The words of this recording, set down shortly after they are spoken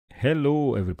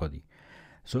Hello everybody.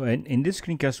 So in this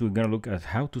screencast we're going to look at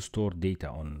how to store data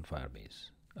on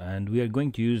Firebase, and we are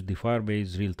going to use the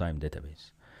Firebase real-time database.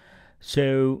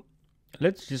 So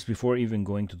let's just, before even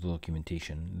going to the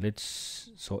documentation,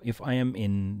 so if I am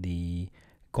in the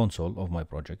console of my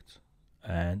project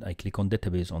and I click on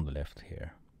database on the left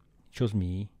here, it shows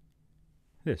me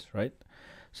this, right?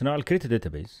 So now I'll create a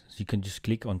database. So you can just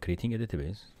click on creating a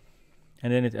database,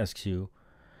 and then it asks you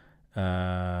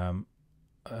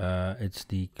it's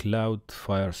the Cloud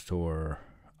Firestore.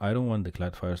 I don't want the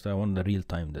Cloud Firestore, I want the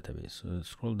real-time database. So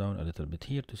scroll down a little bit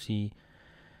here to see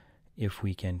if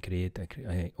we can create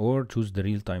or choose the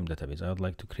real-time database. I would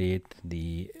like to create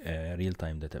the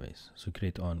real-time database. So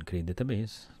create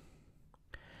database.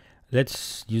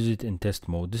 Let's use it in test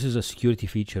mode. This is a security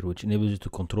feature which enables you to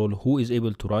control who is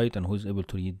able to write and who is able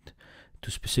to read to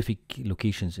specific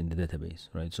locations in the database,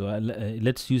 right? So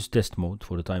let's use test mode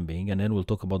for the time being, and then we'll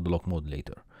talk about the lock mode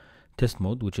later. Test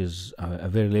mode, which is a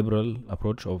very liberal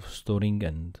approach of storing,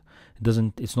 and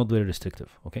it's not very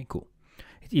restrictive. Okay, cool.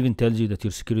 It even tells you that your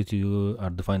security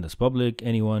are defined as public.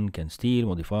 Anyone can steal,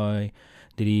 modify,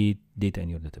 delete data in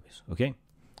your database. Okay,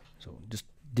 so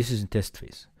this is in test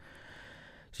phase.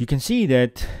 So you can see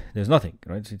that there's nothing,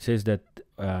 right? So it says that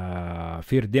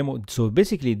fair demo. So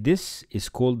basically this is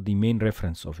called the main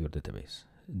reference of your database,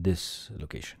 this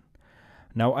location.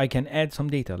 Now I can add some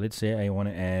data. Let's say I want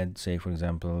to add, say for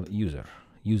example,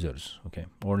 users, okay?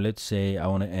 Or let's say I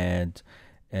want to add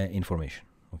information,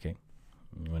 okay?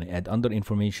 I want to add under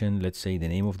information, let's say the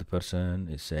name of the person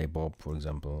is, say, Bob, for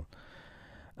example.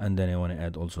 And then I want to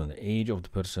add also the age of the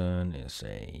person is,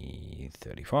 say,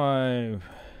 35.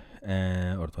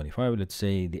 Or 25. Let's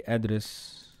say the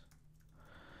address,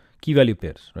 key value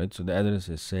pairs, right? So the address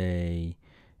is, say,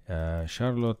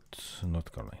 Charlotte,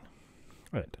 North Carolina,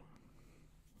 right?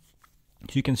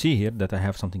 So you can see here that I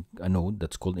have a node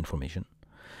that's called information,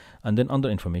 and then under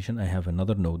information I have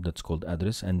another node that's called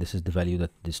address, and this is the value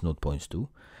that this node points to,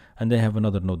 and I have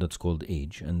another node that's called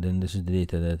age, and then this is the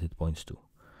data that it points to.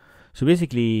 So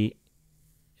basically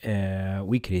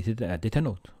we created a data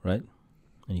node, right?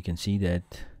 And you can see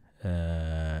that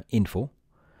info,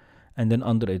 and then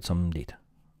under it some data.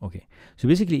 Okay, so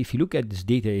basically if you look at this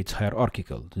data, it's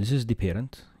hierarchical. This is the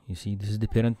parent, you see, this is the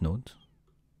parent node,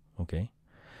 okay,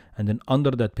 and then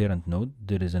under that parent node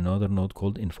there is another node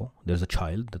called info. There's a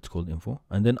child that's called info,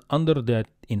 and then under that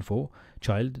info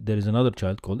child there is another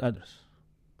child called address.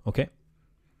 Okay,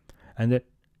 and then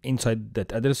inside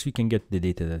that address we can get the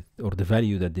data that, or the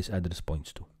value that this address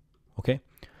points to. Okay,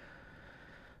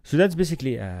 so that's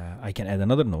basically, I can add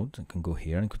another node. I can go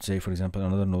here and could say, for example,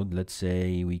 another node, let's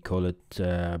say we call it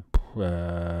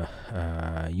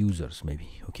users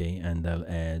maybe, okay, and I'll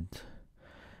add,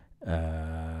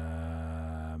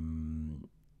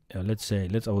 let's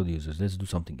avoid users, let's do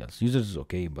something else. Users is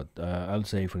okay, but I'll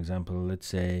say, for example, let's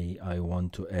say I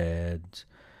want to add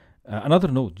another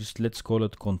node, just let's call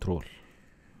it control,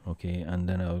 okay, and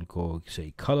then I'll go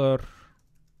say color,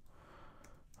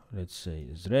 let's say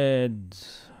is red,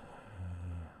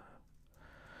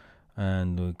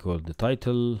 and we call the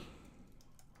title.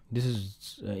 This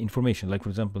is information, like for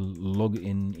example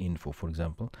login info, for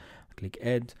example. I click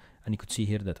add, and you could see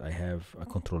here that I have a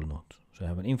control node. So I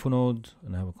have an info node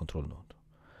and I have a control node,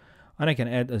 and I can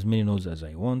add as many nodes as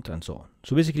I want, and so on.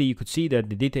 So basically you could see that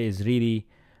the data is really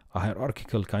a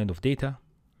hierarchical kind of data,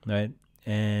 right?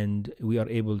 And we are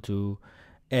able to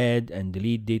add and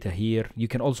delete data here. You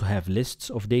can also have lists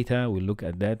of data. We'll look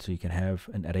at that. So you can have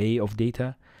an array of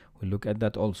data. We'll look at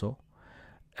that also.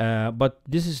 But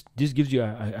this gives you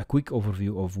a quick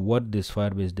overview of what this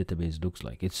Firebase database looks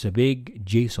like. It's a big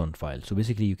JSON file. So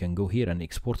basically you can go here and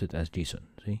export it as JSON.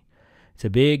 See, it's a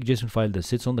big JSON file that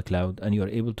sits on the cloud, and you are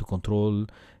able to control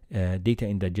data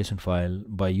in that JSON file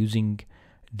by using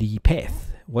the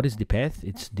path. What is the path?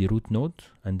 It's the root node,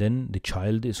 and then the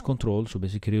child is control. So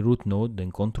basically root node,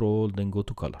 then control, then go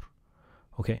to color,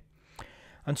 okay,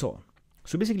 and so on.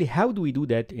 So basically how do we do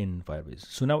that in Firebase?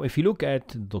 So now if you look at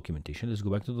the documentation, let's go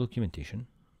back to the documentation.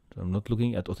 So I'm not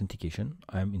looking at authentication,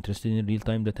 I'm interested in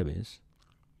real-time database,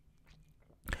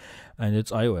 and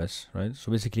it's iOS, right?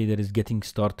 So basically there is getting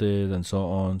started and so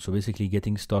on. So basically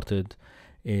getting started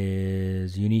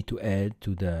is you need to add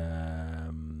to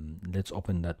the let's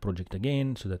open that project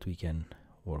again so that we can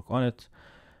work on it.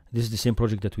 This is the same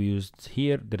project that we used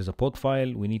here. There is a pod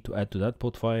file. We need to add to that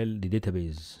pod file the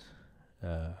database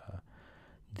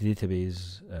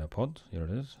pod. Here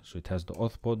it is. So it has the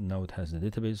auth pod, now it has the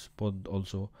database pod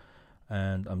also,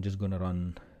 and I'm just gonna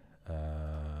run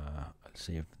I'll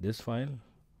save this file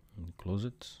and close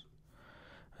it,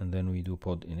 and then we do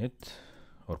pod init,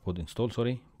 or pod install,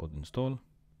 sorry, pod install.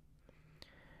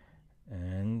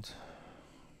 second.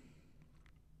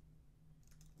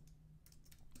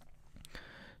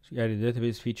 So we added the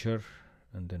database feature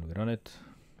and then we run it.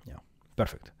 Yeah,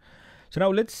 perfect. So now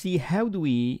let's see how do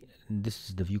we, this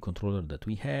is the view controller that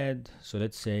we had. So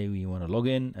let's say we want to log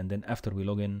in, and then after we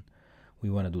log in, we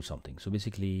want to do something. So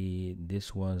basically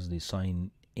this was the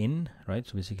sign in, right?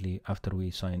 So basically after we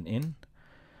sign in,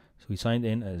 so we signed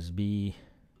in as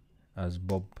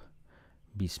Bob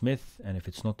B. Smith, and if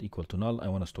it's not equal to null, I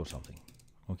want to store something.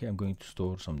 Okay, I'm going to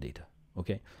store some data.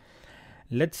 Okay,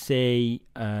 let's say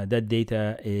that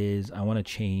data is, I want to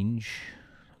change,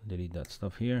 delete that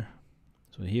stuff here.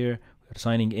 So here we're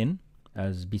signing in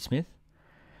as B. Smith,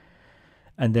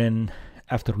 and then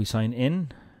after we sign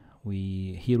in,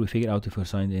 we figure out if we're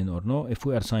signed in or no. If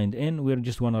we are signed in, we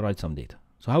just want to write some data.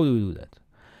 So how do we do that?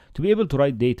 To be able to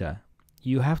write data,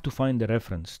 you have to find the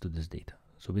reference to this data.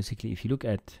 So basically, if you look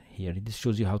at here, this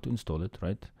shows you how to install it,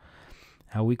 right?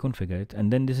 How we configure it,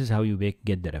 and then this is how you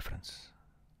get the reference.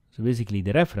 So basically,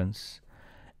 the reference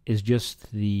is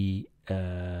just the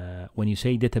when you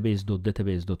say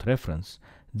database.database.reference,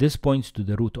 this points to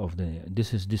the root of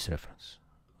this is this reference.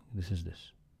 This is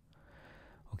this.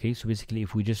 Okay, so basically,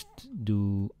 if we just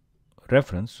do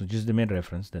reference, so just the main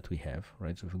reference that we have,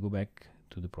 right? So if we go back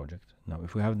to the project now,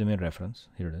 if we have the main reference,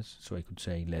 here it is. So I could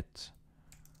say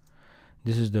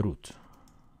this is the root.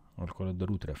 I'll call it the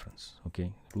root reference.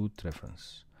 Okay, root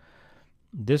reference.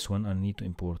 This one I need to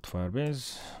import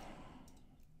Firebase.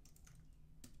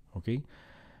 Okay,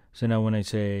 so now when I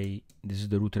say this is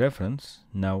the root reference,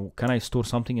 now can I store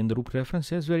something in the root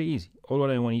reference? Yes, very easy. All what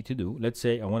I want you to do, let's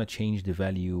say I want to change the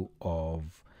value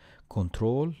of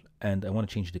control and I want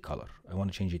to change the color. I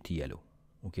want to change it to yellow.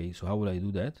 Okay, so how will I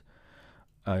do that?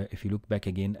 If you look back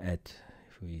again at,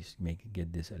 if we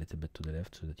get this a little bit to the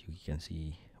left so that you can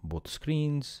see both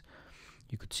screens,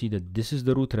 you could see that this is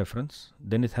the root reference.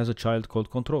 Then it has a child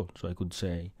called control. So I could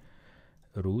say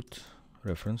root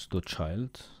reference dot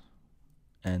child,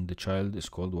 and the child is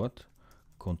called what?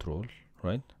 Control,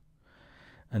 right?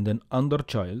 And then under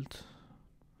child,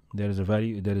 there is a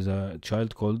value. There is a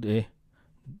child called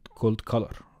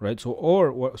color, right? So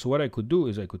so what I could do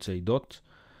is I could say dot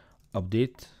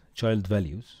update child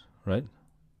values, right?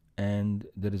 And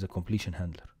there is a completion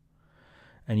handler,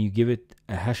 and you give it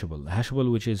a hashable,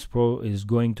 which is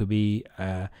going to be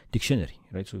a dictionary,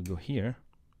 right? So we go here,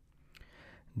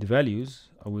 the values,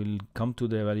 I will come to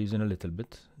the values in a little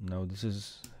bit. Now this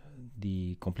is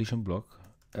the completion block,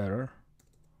 error,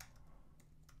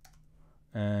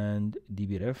 and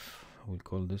dbref, we'll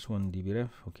call this one dbref.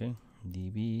 Okay,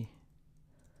 dbref.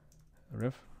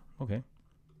 Okay,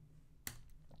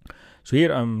 so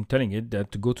here I'm telling it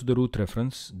that to go to the root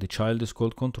reference, the child is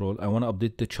called control. I want to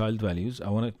update the child values. I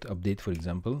want to update, for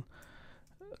example,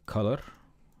 color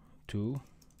to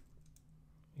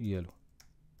yellow.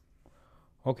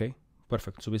 Okay,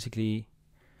 perfect. So basically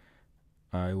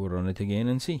I will run it again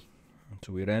and see.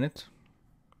 So we ran it,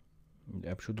 the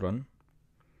app should run.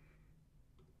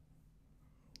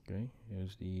 Okay,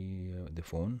 here's the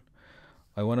phone.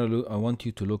 I want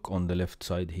you to look on the left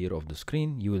side here of the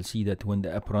screen. You will see that when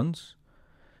the app runs,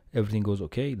 everything goes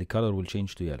okay. The color will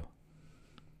change to yellow.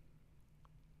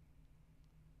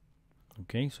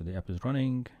 Okay, so the app is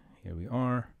running. Here we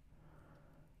are,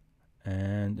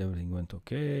 and everything went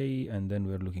okay. And then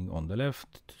we're looking on the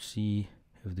left to see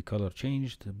if the color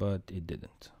changed, but it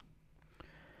didn't.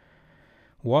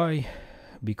 Why?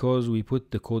 Because we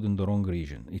put the code in the wrong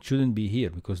region. It shouldn't be here,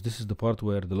 because this is the part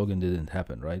where the login didn't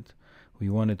happen, right? We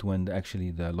want it when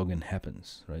actually the login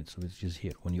happens, right? So it's just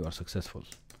here when you are successful,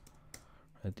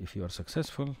 right? If you are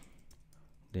successful,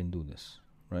 then do this,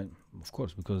 right? Of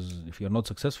course, because if you're not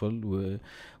successful,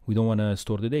 we don't want to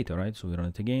store the data, right? So we run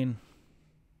it again.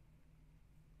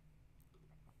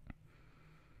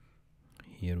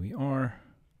 Here we are.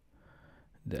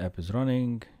 The app is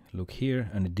running. Look here,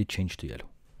 and it did change to yellow.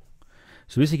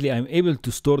 So basically, I'm able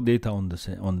to store data on the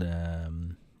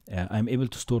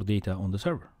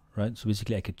server, right? So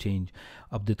basically, I could change,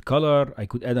 update color. I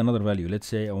could add another value. Let's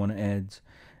say I want to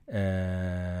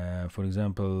add, for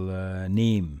example,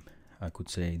 name. I could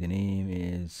say the name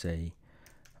is, say,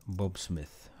 Bob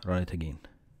Smith. Run it again.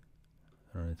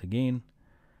 Run it again,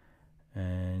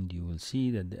 and you will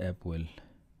see that the app will,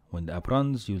 when the app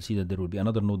runs, you will see that there will be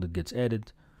another node that gets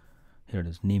added. Here it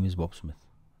is. Name is Bob Smith.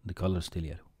 The color is still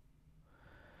yellow.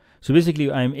 So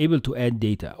basically, I'm able to add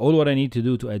data. All what I need to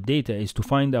do to add data is to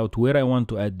find out where I want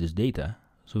to add this data.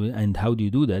 So, and how do you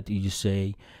do that? You just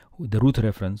say the root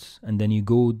reference, and then you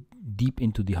go deep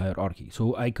into the hierarchy.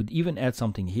 So I could even add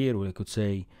something here where I could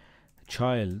say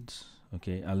child.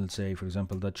 Okay, I'll say, for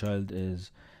example, that child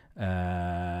is,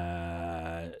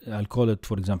 I'll call it,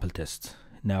 for example, test.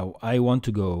 Now I want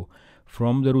to go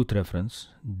from the root reference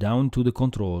down to the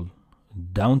control,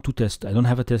 down to test. I don't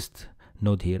have a test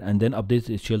node here, and then update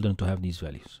its children to have these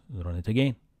values. Run it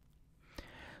again.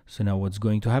 So now what's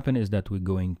going to happen is that we're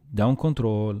going down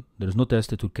control, there's no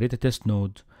test, it will create a test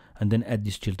node and then add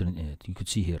these children in it. You could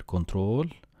see here control,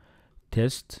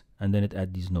 test, and then it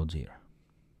add these nodes here.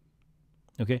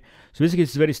 Okay, so basically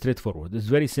it's very straightforward. It's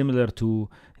very similar to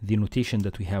the notation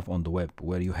that we have on the web,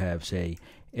 where you have, say,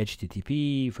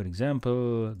 HTTP, for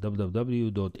example, www.abc.xyz,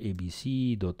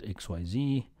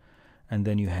 and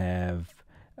then you have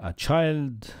a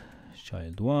child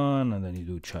 1, and then you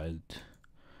do child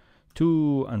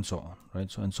 2, and so on, right?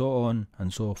 So and so on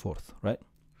and so forth, right?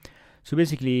 So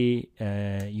basically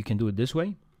you can do it this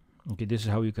way. Okay, this is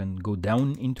how you can go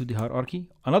down into the hierarchy.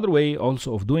 Another way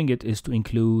also of doing it is to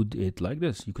include it like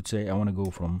this. You could say I want to go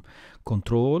from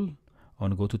control, I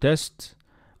want to go to test,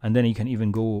 and then you can even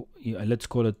go, let's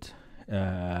call it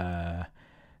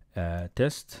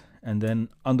test, and then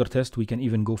under test we can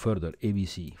even go further,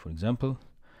 ABC, for example,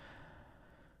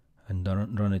 and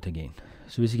run it again.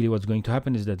 So basically what's going to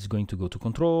happen is that it's going to go to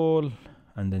control,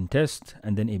 and then test,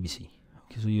 and then ABC.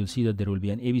 Okay, so you'll see that there will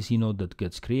be an ABC node that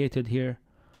gets created here.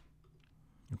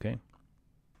 Okay,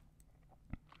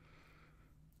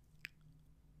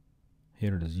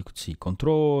 here it is. You could see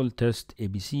control, test,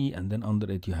 ABC, and then under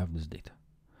it you have this data.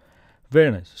 Very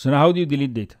nice. So now how do you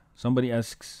delete data? Somebody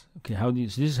asks, okay, how do you,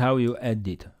 so this is how you add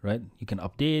data, right? You can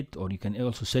update, or you can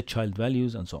also set child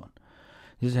values and so on.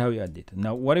 This is how you add data.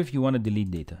 Now what if you want to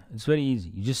delete data? It's very easy.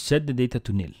 You just set the data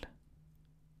to nil.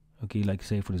 Okay, like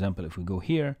say for example, if we go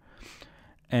here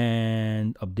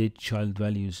and update child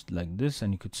values like this,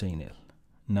 and you could say nil.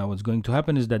 Now what's going to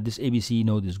happen is that this ABC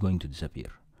node is going to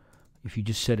disappear. If you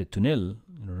just set it to nil,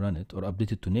 run it, or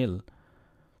update it to nil,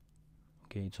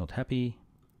 okay, it's not happy.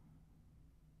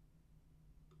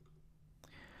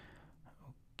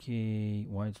 Okay,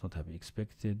 why it's not happy?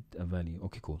 Expected a value.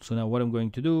 Okay, cool. So now what I'm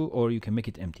going to do, or you can make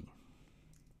it empty.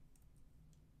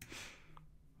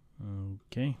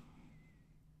 Okay.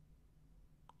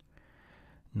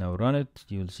 Now run it,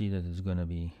 you'll see that it's gonna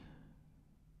be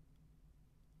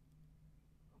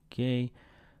okay.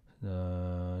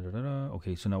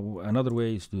 Okay, so now another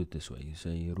way is to do it this way. You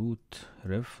say root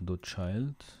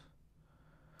ref.child.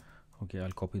 Okay,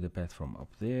 I'll copy the path from up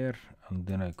there, and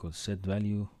then I could set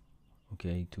value,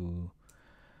 okay, to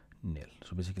nil.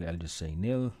 So basically I'll just say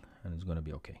nil, and it's gonna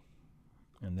be okay.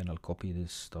 And then I'll copy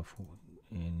this stuff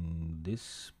in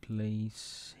this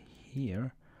place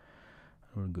here,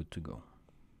 and we're good to go.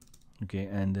 Okay,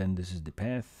 and then this is the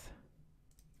path.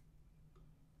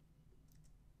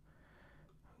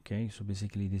 Okay, so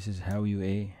basically this is how you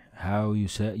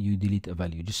delete a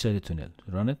value. Just set it to nil.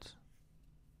 Run it.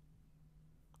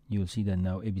 You will see that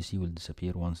now ABC will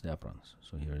disappear once the app runs.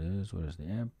 So here it is. Where is the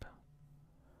app?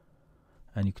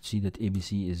 And you can see that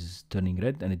ABC is turning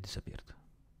red and it disappeared.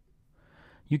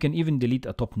 You can even delete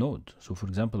a top node. So for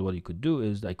example, what you could do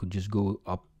is I could just go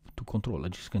up to control. I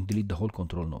just can delete the whole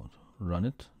control node. Run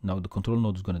it. Now the control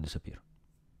node is going to disappear.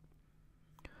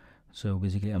 So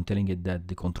basically I'm telling it that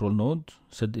the control node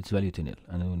set its value to nil,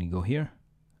 and when you go here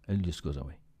it just goes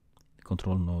away. The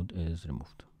control node is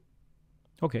removed.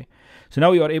 Okay, so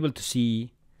now we are able to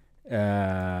see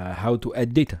how to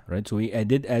add data, right? So we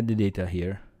did add the data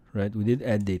here, right? We did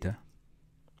add data.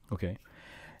 Okay,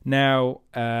 now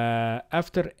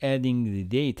after adding the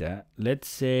data, let's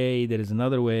say there is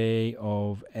another way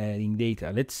of adding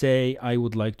data. Let's say I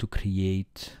would like to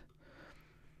create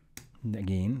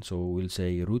again, so we'll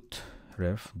say root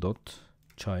ref dot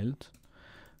child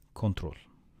control.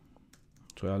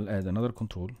 So I'll add another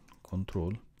control,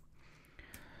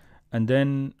 and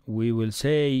then we will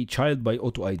say child by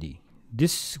auto ID.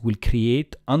 This will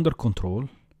create under control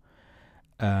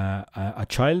a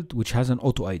child which has an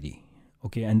auto ID.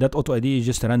 Okay, and that auto ID is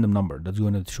just a random number that's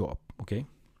going to show up. Okay,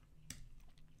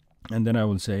 and then I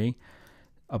will say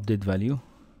update value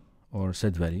or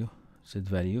set value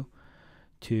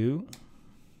to,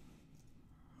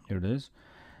 here it is,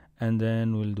 and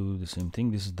then we'll do the same thing.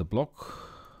 This is the block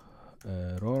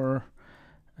error,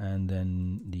 and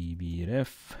then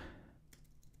dbref.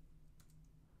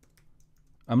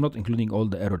 I'm not including all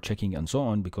the error checking and so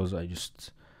on because I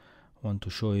just want to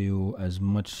show you as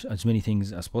many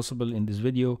things as possible in this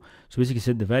video. So basically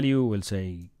set the value, we'll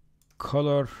say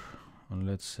color, and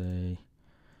let's say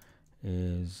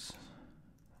is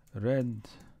red,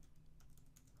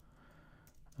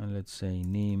 and let's say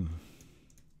name,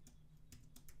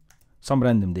 some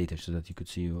random data so that you could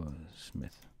see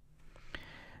Smith.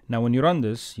 Now when you run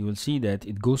this, you will see that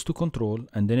it goes to control,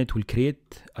 and then it will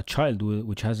create a child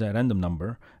which has a random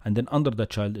number, and then under the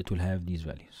child it will have these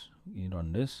values. You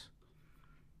run this.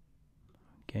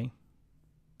 Okay.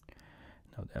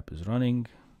 Now the app is running.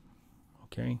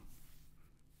 Okay.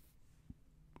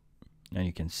 And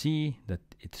you can see that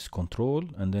it's control,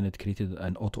 and then it created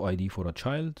an auto ID for a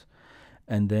child,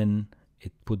 and then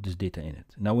it put this data in it.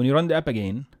 Now when you run the app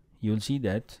again, you'll see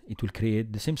that it will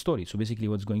create the same story. So basically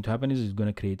what's going to happen is it's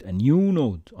going to create a new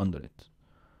node under it.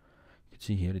 You can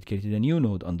see here it created a new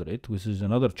node under it, which is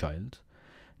another child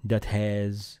that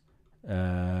has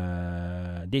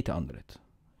data under it.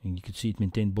 And you can see it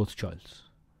maintained both childs.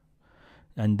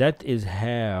 And that is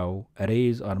how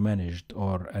arrays are managed,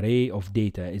 or array of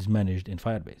data is managed in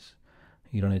Firebase.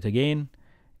 You run it again,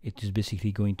 it is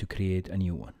basically going to create a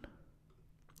new one.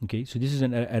 Okay, so this is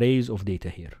an arrays of data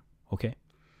here. Okay.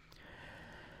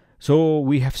 So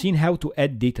we have seen how to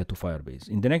add data to Firebase.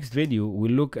 In the next video,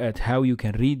 we'll look at how you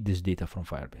can read this data from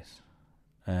Firebase.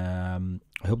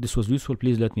 I hope this was useful.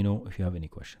 Please let me know if you have any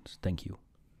questions. Thank you.